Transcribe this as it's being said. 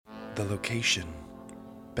The location,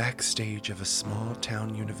 backstage of a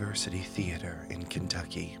small-town university theater in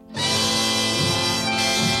Kentucky. 5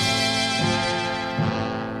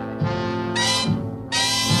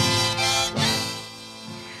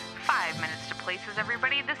 minutes to places,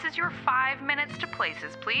 everybody. This is your 5 minutes to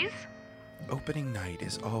places, please. Opening night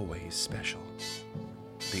is always special.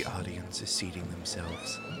 The audience is seating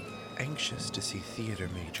themselves, anxious to see theater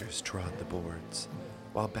majors trod the boards,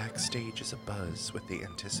 while backstage is abuzz with the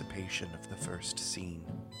anticipation of the first scene.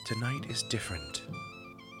 Tonight is different.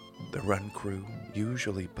 The run crew,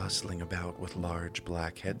 usually bustling about with large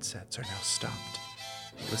black headsets, are now stopped,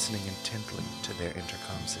 listening intently to their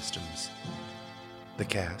intercom systems. The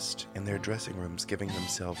cast, in their dressing rooms, giving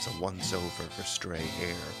themselves a once-over for stray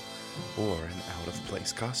hair or an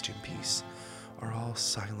out-of-place costume piece, are all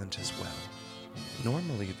silent as well.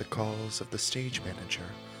 Normally, the calls of the stage manager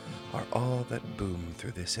are all that boom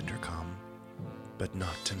through this intercom, but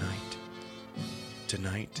not tonight.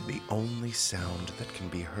 Tonight, the only sound that can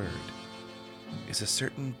be heard is a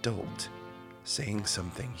certain dolt saying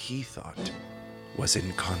something he thought was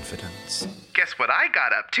in confidence. Guess what I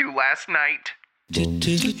got up to last night?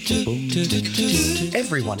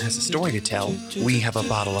 Everyone has a story to tell. We have a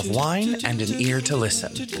bottle of wine and an ear to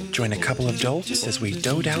listen. Join a couple of dolts as we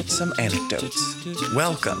dote out some anecdotes.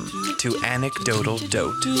 Welcome to Anecdotal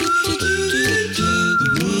Dote.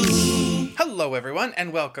 Hello, everyone,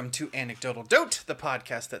 and welcome to Anecdotal Dote, the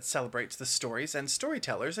podcast that celebrates the stories and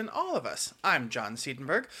storytellers in all of us. I'm John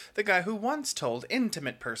Siedenberg, the guy who once told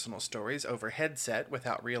intimate personal stories over headset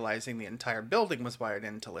without realizing the entire building was wired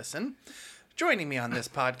in to listen. Joining me on this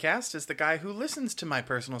podcast is the guy who listens to my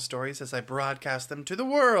personal stories as I broadcast them to the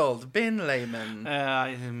world, Ben Lehman. I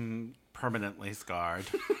am permanently scarred.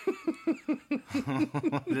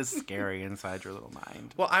 It is scary inside your little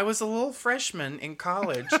mind. Well, I was a little freshman in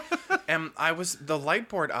college, and I was the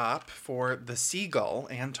lightboard op for The Seagull,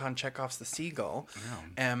 Anton Chekhov's The Seagull,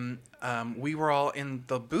 and we were all in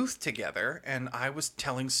the booth together, and I was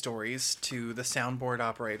telling stories to the soundboard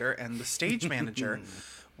operator and the stage manager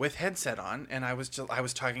with headset on, and I was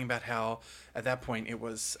talking about how at that point it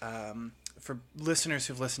was for listeners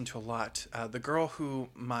who've listened to a lot, the girl who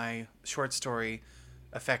my short story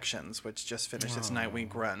Affections, which just finished its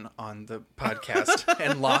 9-week run on the podcast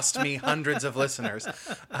and lost me hundreds of listeners.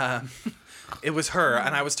 It was her,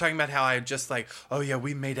 and I was talking about how I just like, oh yeah,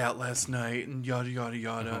 we made out last night and yada yada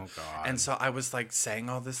yada. Oh, God. And so I was like saying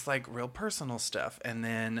all this like real personal stuff, and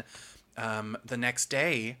then the next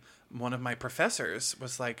day, one of my professors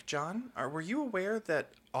was like, John, were you aware that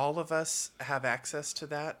all of us have access to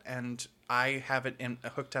that, and I have it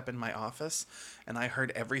hooked up in my office, and I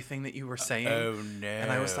heard everything that you were saying. Oh, no. And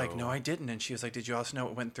I was like, no, I didn't. And she was like, did you also know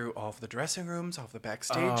it went through all of the dressing rooms, all of the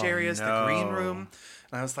backstage areas, the green room?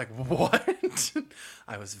 And I was like, what?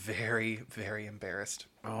 I was very, very embarrassed.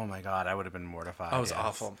 Oh my God, I would have been mortified. Oh, it was yes.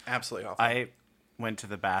 awful. Absolutely awful. I went to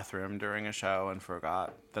the bathroom during a show and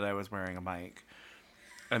forgot that I was wearing a mic,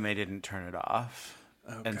 and they didn't turn it off.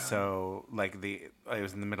 Oh, and God. so, I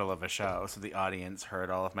was in the middle of a show, so the audience heard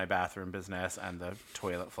all of my bathroom business and the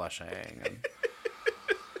toilet flushing.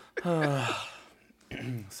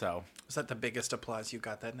 And so, Was that the biggest applause you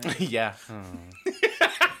got that night? yeah.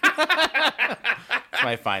 It's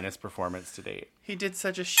my finest performance to date. He did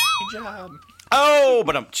such a job. Oh,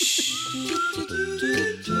 but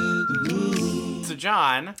So,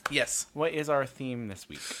 John, Yes. what is our theme this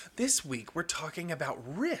week? This week, we're talking about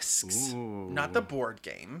Risks. Ooh. Not the board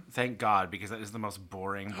game. Thank God, because that is the most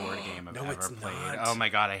boring board game I've No, ever it's played. not. Oh my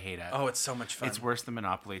God, I hate it. Oh, it's so much fun. It's worse than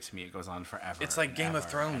Monopoly to me. It goes on forever. It's like and Game of ever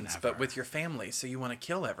Thrones, and but ever. with your family, so you want to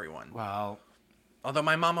kill everyone. Well, Although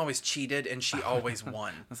my mom always cheated, and she always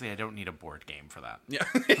won. honestly, I don't need a board game for that.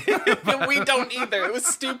 Yeah, we don't either. It was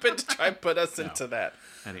stupid to try and put us into that.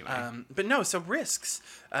 Anyway. But no, so risks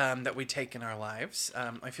that we take in our lives.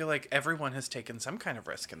 I feel like everyone has taken some kind of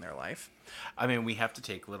risk in their life. I mean, we have to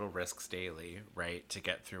take little risks daily, right, to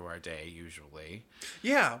get through our day, usually.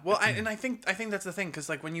 Yeah, well, I think that's the thing, because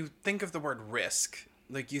like when you think of the word risk,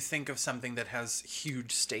 like you think of something that has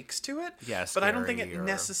huge stakes to it. Yes, but I don't think it scary or-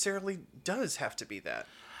 necessarily does have to be that.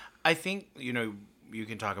 I think, you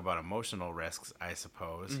can talk about emotional risks, I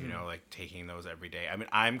suppose, like taking those every day. I mean,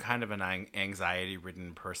 I'm kind of an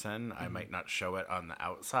anxiety-ridden person. I might not show it on the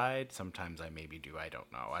outside. Sometimes I maybe do. I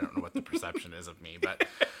don't know. I don't know what the perception is of me. But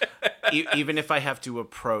even if I have to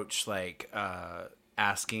approach,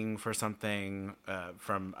 asking for something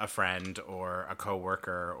from a friend or a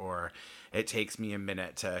coworker, or it takes me a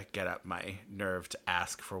minute to get up my nerve to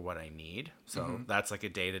ask for what I need. So that's like a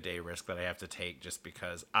day-to-day risk that I have to take, just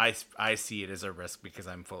because I see it as a risk because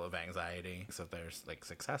I'm full of anxiety. So there's like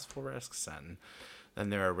successful risks and then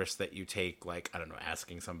there are risks that you take, like, I don't know,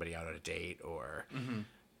 asking somebody out on a date, or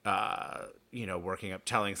working up,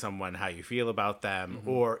 telling someone how you feel about them,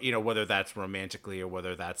 or whether that's romantically or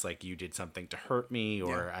whether that's like you did something to hurt me,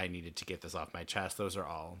 or I needed to get this off my chest. Those are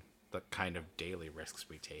all the kind of daily risks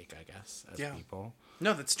we take, I guess, as people.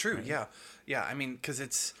 No, that's true. Right? Yeah. I mean, because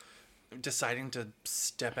it's deciding to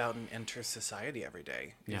step out and enter society every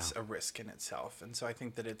day is a risk in itself. And so I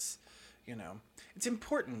think that it's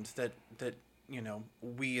important that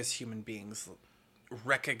we as human beings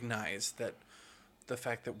recognize that the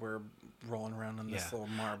fact that we're rolling around on this little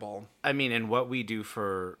marble. I mean, and what we do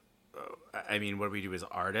as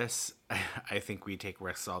artists, I think we take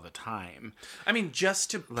risks all the time. I mean, just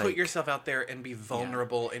to put yourself out there and be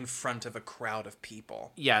vulnerable in front of a crowd of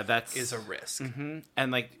people. Yeah, is a risk. Mm-hmm.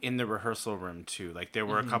 And like in the rehearsal room too, like there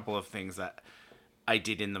were a couple of things that I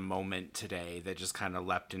did in the moment today that just kind of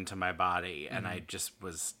leapt into my body, and I just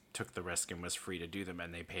took the risk and was free to do them,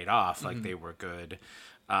 and they paid off. Like they were good.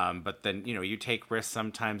 But then, you take risks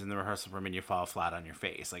sometimes in the rehearsal room and you fall flat on your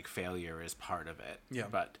face. Like failure is part of it. Yeah.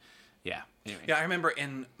 But yeah. Anyway. Yeah, I remember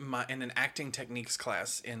in an acting techniques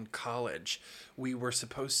class in college, we were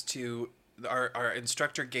supposed to, our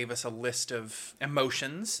instructor gave us a list of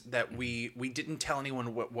emotions that we didn't tell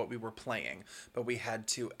anyone what we were playing, but we had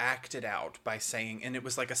to act it out by saying, and it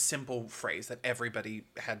was like a simple phrase that everybody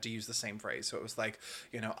had to use the same phrase. So it was like,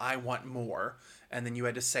 I want more. And then you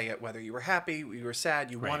had to say it whether you were happy, you were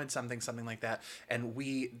sad, you wanted something like that. And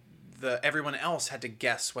everyone else had to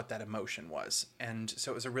guess what that emotion was. And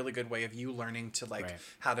so it was a really good way of you learning to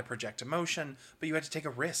how to project emotion, but you had to take a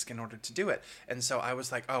risk in order to do it. And so I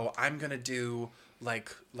was like, oh, I'm going to do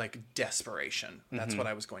like desperation. That's what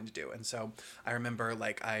I was going to do. And so I remember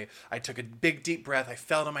I took a big deep breath, I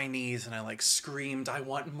fell to my knees, and I screamed, I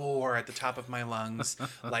want more, at the top of my lungs,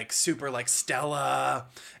 super Stella.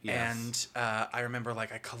 Yes. And I remember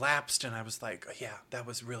I collapsed, and I was like, oh, yeah, that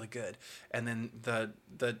was really good. And then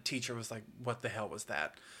the teacher was like, what the hell was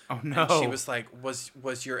that? Oh no. And she was like,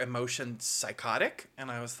 was your emotion psychotic?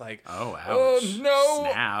 And I was like, oh, ouch. Oh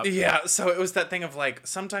no. Snap. Yeah, so it was that thing of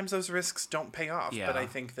sometimes those risks don't pay off. Yeah. But I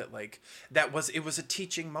think that it was a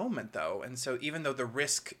teaching moment though. And so even though the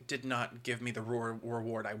risk did not give me the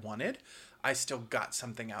reward I wanted, I still got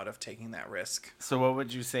something out of taking that risk. So what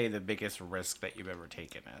would you say the biggest risk that you've ever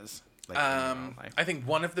taken is? In your own life? I think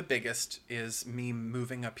one of the biggest is me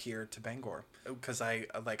moving up here to Bangor, because I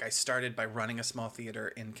started by running a small theater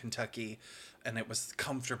in Kentucky, and it was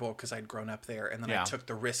comfortable because I'd grown up there, and then I took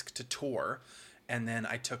the risk to tour, and then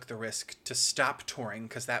I took the risk to stop touring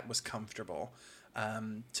because that was comfortable,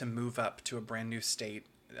 to move up to a brand new state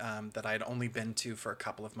that I'd only been to for a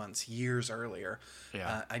couple of months years earlier.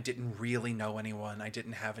 Yeah. I didn't really know anyone. I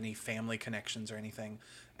didn't have any family connections or anything,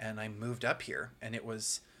 and I moved up here, and it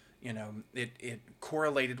was, it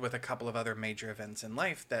correlated with a couple of other major events in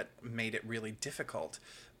life that made it really difficult.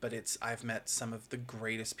 But I've met some of the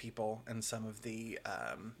greatest people and some of the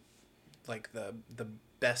the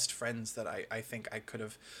best friends that I think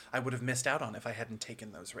I would have missed out on if I hadn't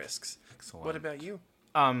taken those risks. Excellent. What about you?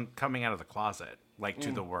 Coming out of the closet,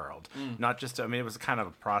 to the world, not just, it was kind of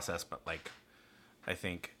a process, but I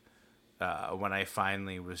think, when I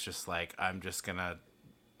finally was just I'm just gonna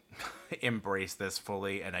embrace this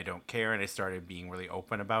fully and I don't care, and I started being really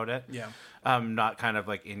open about it. Yeah. Not kind of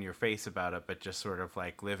in your face about it, but just sort of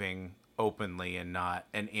living openly and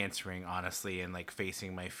answering honestly, and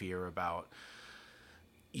facing my fear about,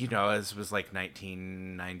 as was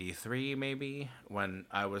 1993 maybe, when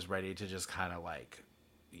I was ready to just kind of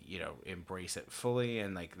embrace it fully.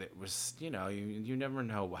 And it was, you never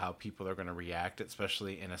know how people are going to react,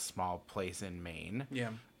 especially in a small place in Maine. Yeah.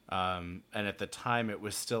 And at the time it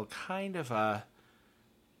was still kind of a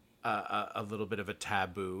little bit of a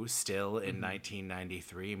taboo still in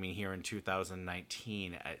 1993. I mean, here in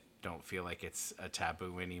 2019, I don't feel like it's a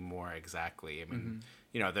taboo anymore exactly. I mean,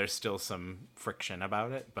 there's still some friction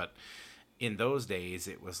about it, but in those days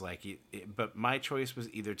it was but my choice was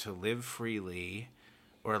either to live freely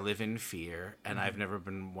or live in fear. And I've never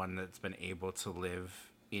been one that's been able to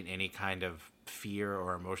live in any kind of fear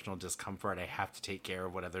or emotional discomfort. I have to take care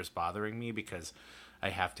of whatever's bothering me because I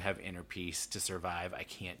have to have inner peace to survive. I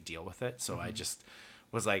can't deal with it. So I just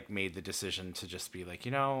was made the decision to just be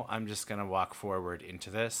I'm just going to walk forward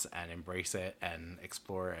into this and embrace it and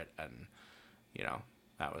explore it. And,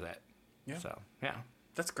 that was it. Yeah. So, yeah.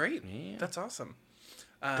 That's great. Yeah. That's awesome.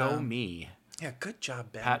 Go me. Yeah, good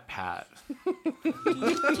job, Ben. Pat.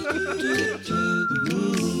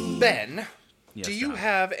 Ben, yes, do you John.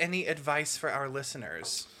 have any advice for our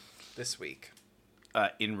listeners this week?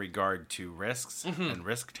 in regard to risks and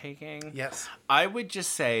risk taking. Yes. I would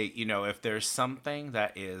just say, if there's something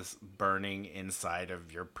that is burning inside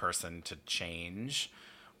of your person to change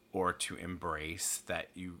or to embrace that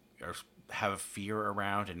you have fear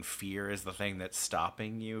around, and fear is the thing that's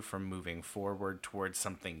stopping you from moving forward towards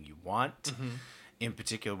something you want. In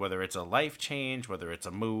particular, whether it's a life change, whether it's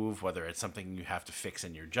a move, whether it's something you have to fix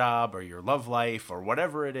in your job or your love life or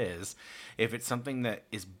whatever it is, if it's something that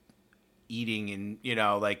is eating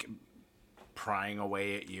and, like prying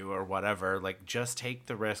away at you or whatever, like just take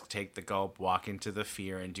the risk, take the gulp, walk into the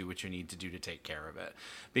fear and do what you need to do to take care of it.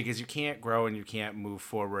 Because you can't grow and you can't move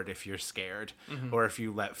forward if you're scared or if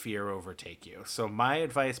you let fear overtake you. So my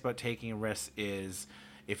advice about taking a risk is,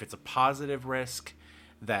 if it's a positive risk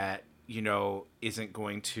that isn't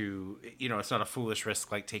going to, it's not a foolish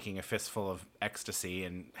risk like taking a fistful of ecstasy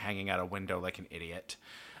and hanging out a window like an idiot,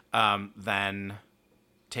 then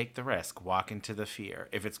take the risk, walk into the fear.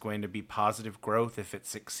 If it's going to be positive growth, if it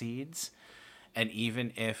succeeds, and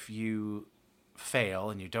even if you fail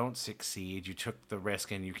and you don't succeed, you took the risk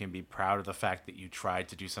and you can be proud of the fact that you tried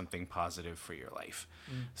to do something positive for your life.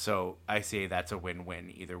 So I say that's a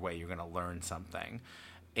win-win. Either way, you're going to learn something.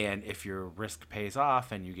 And if your risk pays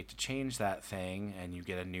off and you get to change that thing and you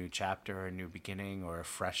get a new chapter, a new beginning, or a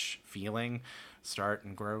fresh feeling, start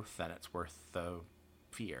and growth, then it's worth the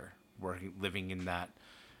fear. Living in that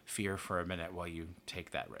fear for a minute while you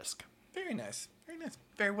take that risk. Very nice. Very nice.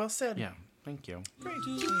 Very well said. Yeah. Thank you. Great.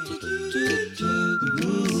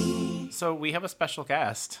 So we have a special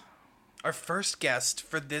guest. Our first guest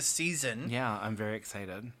for this season. Yeah, I'm very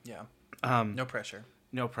excited. Yeah. No pressure.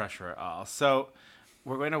 No pressure at all. So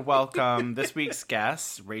we're going to welcome this week's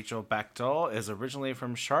guest. Rachel Bechtel is originally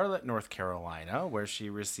from Charlotte, North Carolina, where she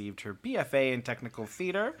received her BFA in Technical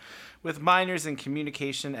Theater with minors in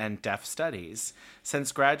Communication and Deaf Studies.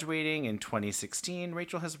 Since graduating in 2016,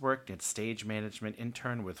 Rachel has worked as stage management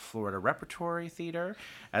intern with Florida Repertory Theater,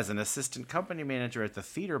 as an assistant company manager at the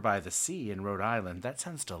Theater by the Sea in Rhode Island. That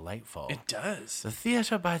sounds delightful. It does. The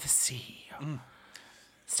Theater by the Sea.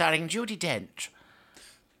 Starring Judi Dench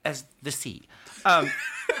as the sea.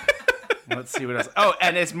 Let's see what else. Oh,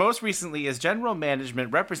 and as most recently as general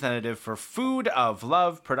management representative for Food of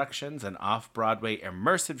Love Productions, an off-Broadway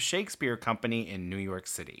immersive Shakespeare company in New York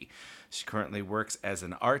City. She currently works as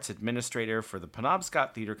an arts administrator for the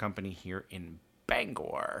Penobscot Theater Company here in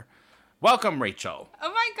Bangor. Welcome, Rachel.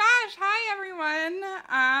 Oh my gosh. Hi, everyone.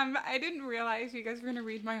 I didn't realize you guys were going to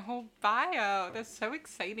read my whole bio. That's so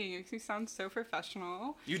exciting. It makes me sound so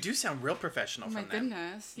professional. You do sound real professional Oh my from that.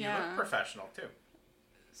 goodness. Yeah. professional, too.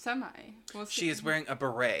 Semi. We'll see. She is wearing a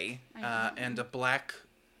beret I know. and a black,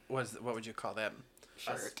 what would you call that?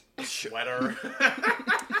 shirt. Sweater.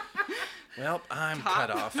 Well, I'm Top.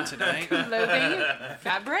 cut off tonight. Clothing.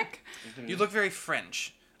 Fabric. You look very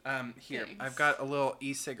French. Here, Thanks. I've got a little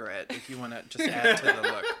e-cigarette if you want to just add to the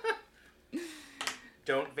look.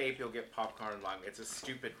 Don't vape, you'll get popcorn lung. It's a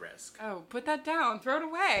stupid risk. Oh, put that down. Throw it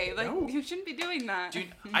away. Like, No. you shouldn't be doing that. Dude,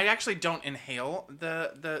 I actually don't inhale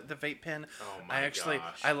the vape pen. Oh my gosh.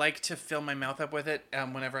 gosh. I like to fill my mouth up with it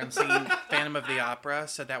whenever I'm singing Phantom of the Opera,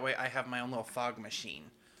 so that way I have my own little fog machine.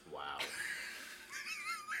 Wow.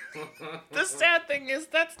 The sad thing is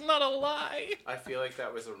that's not a lie. I feel like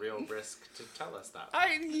that was a real risk to tell us that.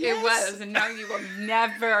 It was, and now you will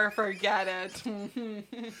never forget it.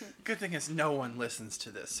 Good thing is no one listens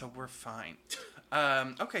to this, so we're fine.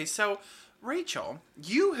 Okay, so Rachel,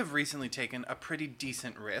 you have recently taken a pretty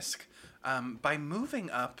decent risk by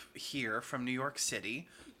moving up here from New York City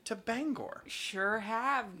to Bangor. Sure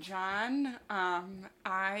have, John.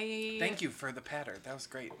 Thank you for the patter. That was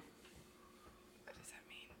great. What does that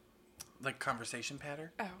mean? Like conversation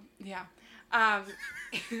patter? Oh, yeah.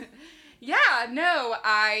 Yeah, no,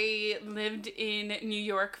 I lived in New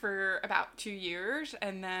York for about 2 years,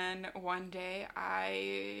 and then one day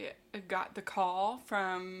I got the call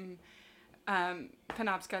from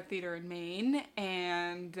Penobscot Theater in Maine,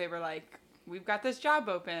 and they were like, "We've got this job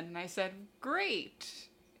open." And I said, "Great,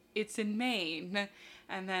 it's in Maine."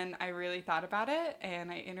 And then I really thought about it,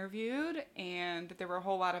 and I interviewed, and there were a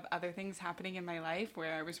whole lot of other things happening in my life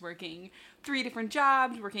where I was working 3 different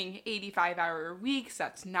jobs, working 85-hour weeks.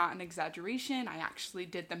 That's not an exaggeration. I actually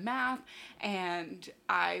did the math, and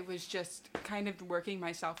I was just kind of working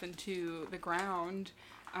myself into the ground.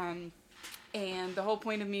 And the whole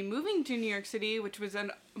point of me moving to New York City, which was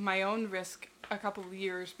my own risk a couple of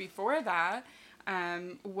years before that,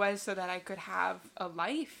 was so that I could have a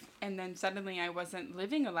life. And then suddenly I wasn't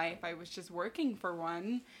living a life, I was just working for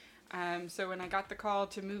one. So when I got the call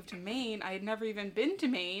to move to Maine, I had never even been to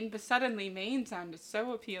Maine, but suddenly Maine sounded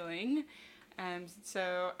so appealing.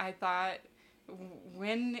 So I thought,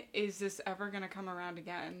 when is this ever going to come around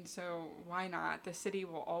again? So why not? The city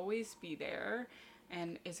will always be there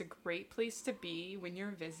and is a great place to be when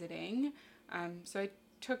you're visiting. So I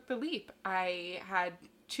took the leap. I had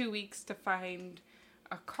 2 weeks to find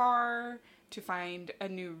a car, to find a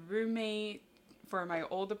new roommate for my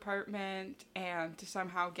old apartment, and to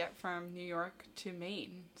somehow get from New York to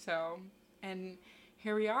Maine. So, and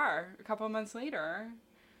here we are, a couple of months later.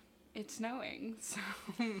 It's snowing, so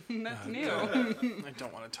that's new. I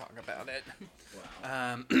don't want to talk about it.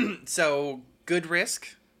 Wow. So, good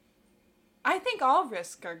risk? I think all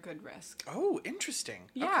risks are good risk. Oh, interesting.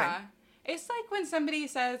 Yeah. Okay. It's like when somebody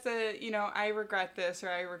says that, I regret this or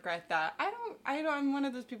I regret that. I'm one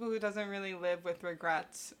of those people who doesn't really live with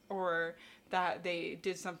regrets, or that they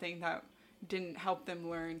did something that didn't help them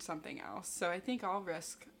learn something else. So I think all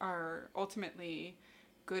risks are ultimately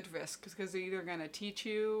good risks, because they're either going to teach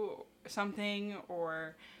you something,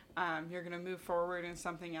 or you're going to move forward in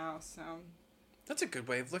something else. So That's a good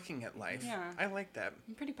way of looking at life. Yeah. I like that.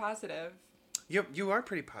 I'm pretty positive. You are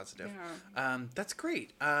pretty positive. Yeah. That's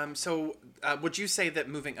great. So would you say that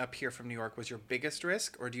moving up here from New York was your biggest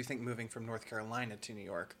risk, or do you think moving from North Carolina to New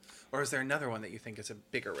York, or is there another one that you think is a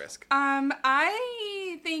bigger risk?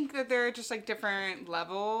 I think that there are just like different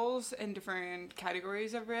levels and different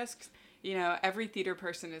categories of risks. Every theater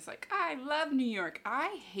person is like, I love New York.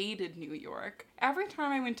 I hated New York. Every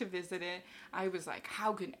time I went to visit it, I was like,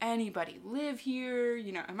 how can anybody live here?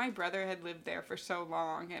 And my brother had lived there for so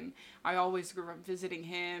long, and I always grew up visiting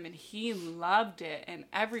him, and he loved it. And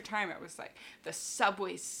every time it was like, the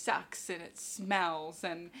subway sucks, and it smells,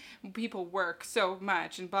 and people work so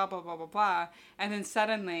much, and blah, blah, blah, blah, blah. And then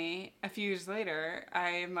suddenly, a few years later,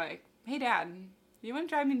 I'm like, hey, Dad, you want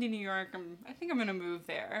to drive me to New York? I think I'm going to move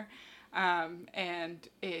there. And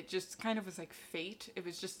it just kind of was like fate. It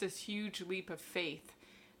was just this huge leap of faith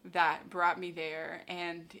that brought me there.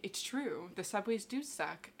 And it's true. The subways do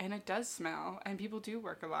suck, and it does smell, and people do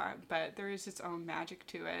work a lot, but there is its own magic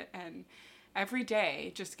to it. And every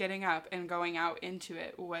day, just getting up and going out into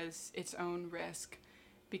it was its own risk,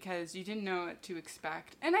 because you didn't know what to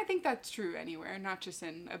expect. And I think that's true anywhere, not just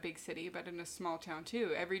in a big city, but in a small town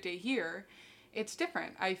too. Every day here, it's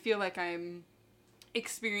different. I feel like I'm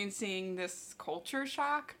experiencing this culture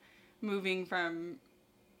shock moving from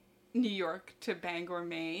New York to Bangor,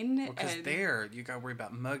 Maine. Because there, you got to worry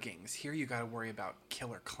about muggings. Here, you got to worry about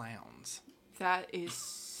killer clowns. That is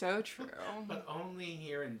so true. But only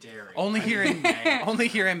here in Derry. Only here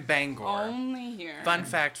in Bangor. Only here. Fun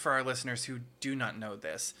fact for our listeners who do not know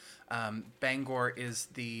this. Bangor is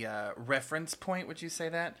the reference point, would you say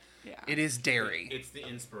that? Yeah. It is Derry. It's the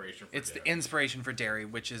inspiration for It's Derry. the inspiration for Derry,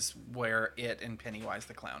 which is where it and Pennywise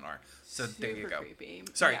the Clown are. So there you Super go. creepy.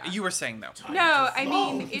 Sorry, Yeah. you were saying though. No, I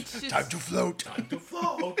mean, it's just... Time to float. Time to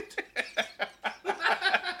float.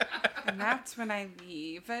 And that's when I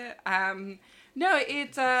leave. No,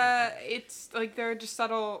 it's like there are just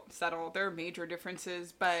subtle, there are major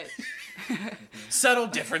differences, but Subtle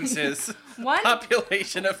differences. One-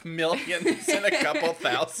 Population of millions and a couple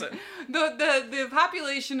thousand. the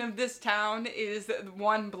population of this town is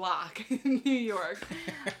 1 block in New York.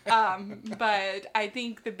 But I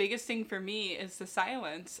think the biggest thing for me is the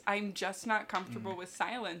silence. I'm just not comfortable with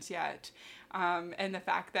silence yet. And the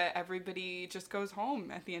fact that everybody just goes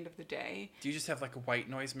home at the end of the day. Do you just have like a white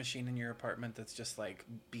noise machine in your apartment that's just like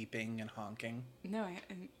beeping and honking? No,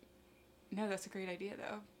 that's a great idea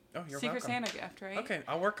though. Oh, you're Secret welcome. Santa gift, right? Okay,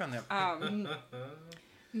 I'll work on that.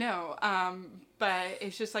 No, but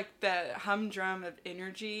it's just like the humdrum of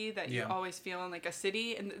energy that you Yeah. always feel in like a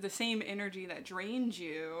city, and the same energy that drains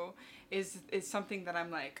you is something that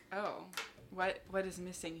I'm like, oh, what is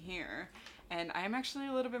missing here? And I'm actually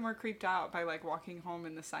a little bit more creeped out by like walking home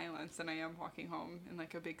in the silence than I am walking home in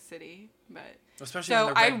like a big city. But Especially so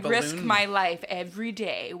when the I red risk balloon- my life every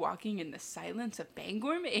day walking in the silence of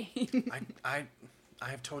Bangor, Maine. I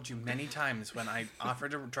have told you many times when I offer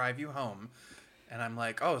to drive you home, and I'm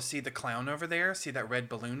like, oh, see the clown over there? See that red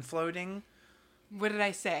balloon floating? What did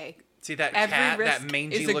I say? See that Every cat, risk that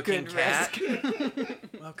mangy is a looking good cat? risk.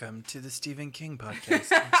 Welcome to the Stephen King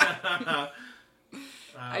podcast.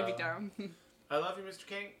 I'd be down. I love you, Mr.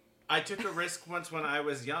 King. I took a risk once when I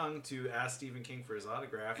was young to ask Stephen King for his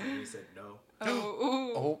autograph, and he said no.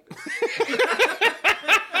 Oh. Oh.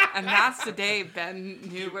 And that's the day Ben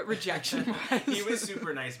knew what rejection was. He was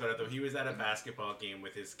super nice about it, though. He was at a basketball game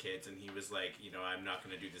with his kids, and he was like, I'm not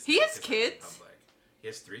going to do this. He now has 'cause I'm in kids? public." He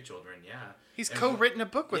has 3 children, yeah. He's And co-written a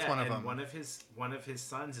book with yeah, one of and them. One of his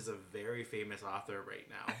sons is a very famous author right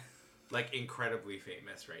now. Like, incredibly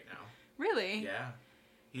famous right now. Really? Yeah.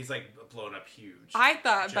 He's, like, blown up huge. I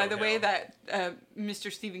thought, by Joe the way, Hill. that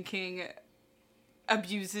Mr. Stephen King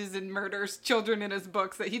abuses and murders children in his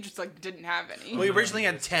books that he just like didn't have any. We originally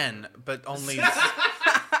had 10, but only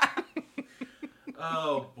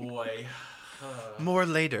Oh boy. more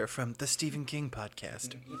later from the Stephen King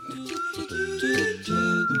podcast.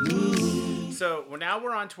 So now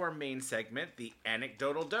we're on to our main segment, the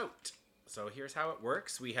anecdotal dote. So here's how it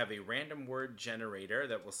works. We have a random word generator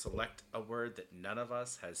that will select a word that none of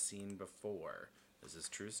us has seen before. This is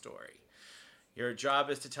true story. Your job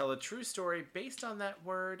is to tell a true story based on that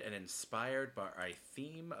word and inspired by a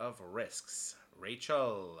theme of risks.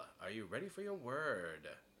 Rachel, are you ready for your word?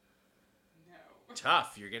 No.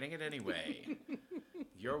 Tough. You're getting it anyway.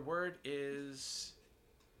 Your word is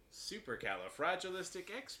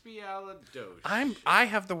supercalifragilisticexpialidocious. I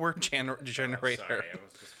have the word generator. Sorry, I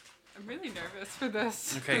was just... I'm really nervous for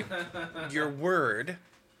this. Okay, your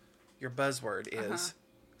buzzword is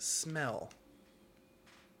smell.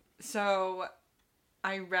 So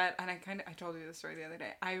I read, and I told you this story the other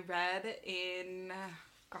day. I read in,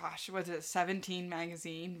 was it 17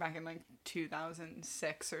 magazine back in like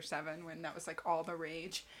 2006 or 7 when that was like all the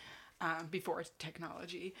rage. Before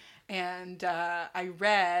technology. And I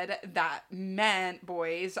read that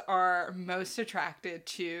boys are most attracted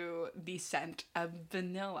to the scent of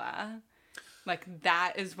vanilla. Like,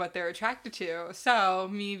 that is what they're attracted to. So,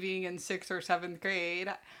 me being in 6th or 7th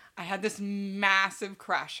grade, I had this massive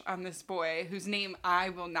crush on this boy whose name I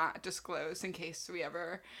will not disclose in case we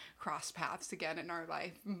ever cross paths again in our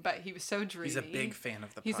life. But he was so dreamy. He's a big fan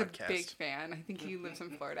of the podcast. He's a big fan. I think he lives in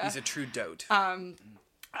Florida. He's a true dote.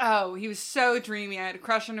 Oh, he was so dreamy. I had a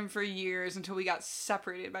crush on him for years until we got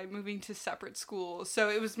separated by moving to separate schools. So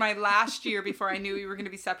it was my last year before I knew we were going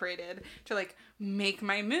to be separated to like make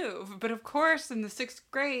my move. But of course, in the 6th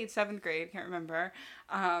grade, 7th grade, can't remember,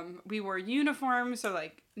 we wore uniforms. So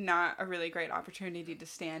like not a really great opportunity to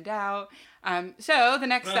stand out. So the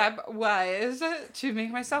next step was to make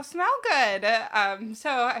myself smell good. So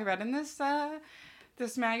I read in this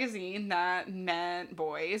magazine that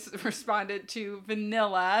boys responded to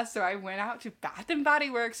vanilla. So I went out to Bath and Body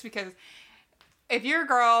Works because if you're a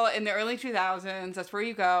girl in the early 2000s, that's where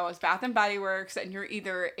you go. It's Bath and Body Works, and you're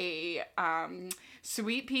either a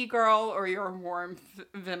sweet pea girl or you're a warm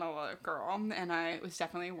vanilla girl. And I was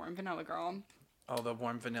definitely a warm vanilla girl. Oh, the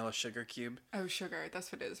warm vanilla sugar cube. Oh, sugar.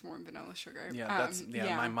 That's what it is, warm vanilla sugar. Yeah,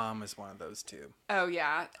 my mom is one of those too. Oh,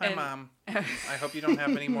 yeah. Hi, Mom. I hope you don't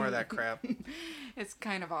have any more of that crap. It's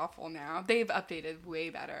kind of awful now. They've updated way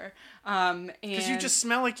better. Because you just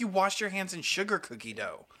smell like you washed your hands in sugar cookie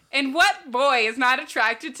dough. And what boy is not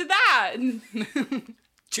attracted to that?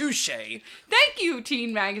 Touche. Thank you,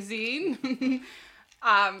 Teen Magazine.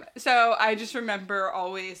 So I just remember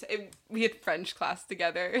we had French class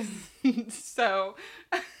together. So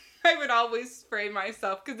I would always spray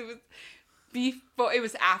myself because it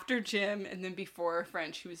was after gym and then before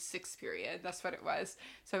French. It was 6th period. That's what it was.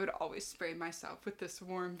 So I would always spray myself with this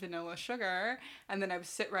warm vanilla sugar. And then I would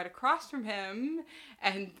sit right across from him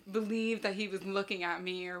and believe that he was looking at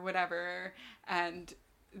me or whatever. And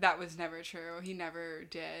that was never true. He never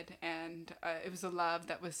did. And it was a love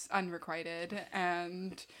that was unrequited.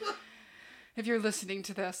 And if you're listening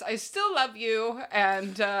to this, I still love you.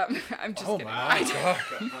 And I'm just kidding. My God.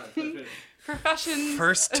 Profession.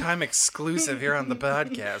 First time exclusive here on the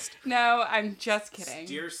podcast. No, I'm just kidding.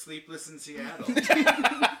 Dear Sleepless in Seattle.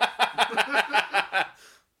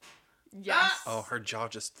 Yes. Oh, her jaw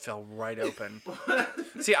just fell right open.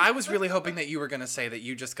 See, I was really hoping that you were going to say that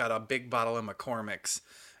you just got a big bottle of McCormick's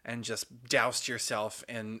and just doused yourself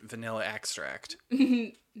in vanilla extract.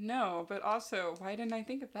 No, but also, why didn't I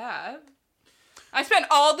think of that? I spent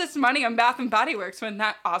all this money on Bath and Body Works when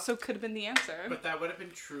that also could have been the answer. But that would have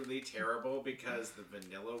been truly terrible because the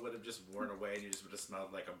vanilla would have just worn away and you just would have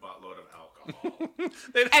smelled like a buttload of alcohol.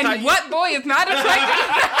 And what boy is not attracted to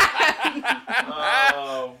that?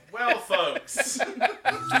 Oh, well, folks.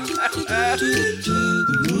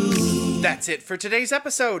 That's it for today's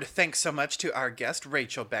episode. Thanks so much to our guest,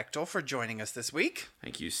 Rachel Bechtel, for joining us this week.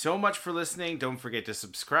 Thank you so much for listening. Don't forget to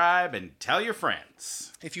subscribe and tell your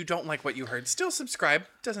friends. If you don't like what you heard, still subscribe.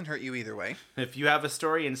 Doesn't hurt you either way. If you have a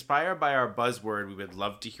story inspired by our buzzword, we would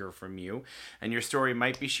love to hear from you. And your story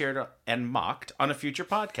might be shared and mocked on a future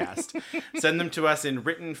podcast. Send them to us in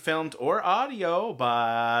written, filmed, or audio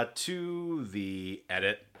to the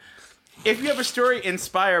edit. If you have a story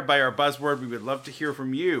inspired by our buzzword, we would love to hear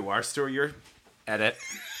from you. Our story, your edit.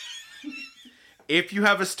 If you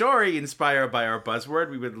have a story inspired by our buzzword,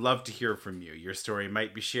 we would love to hear from you. Your story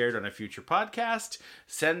might be shared on a future podcast.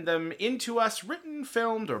 Send them in to us, written,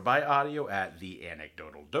 filmed, or by audio at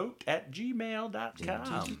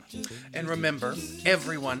theanecdotaldote@gmail.com. And remember,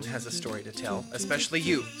 everyone has a story to tell, especially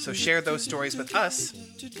you. So share those stories with us.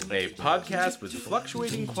 A podcast with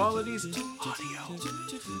fluctuating qualities of audio.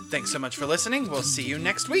 Thanks so much for listening. We'll see you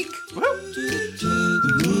next week.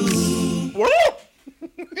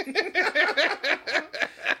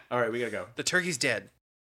 All right, we gotta go. The turkey's dead.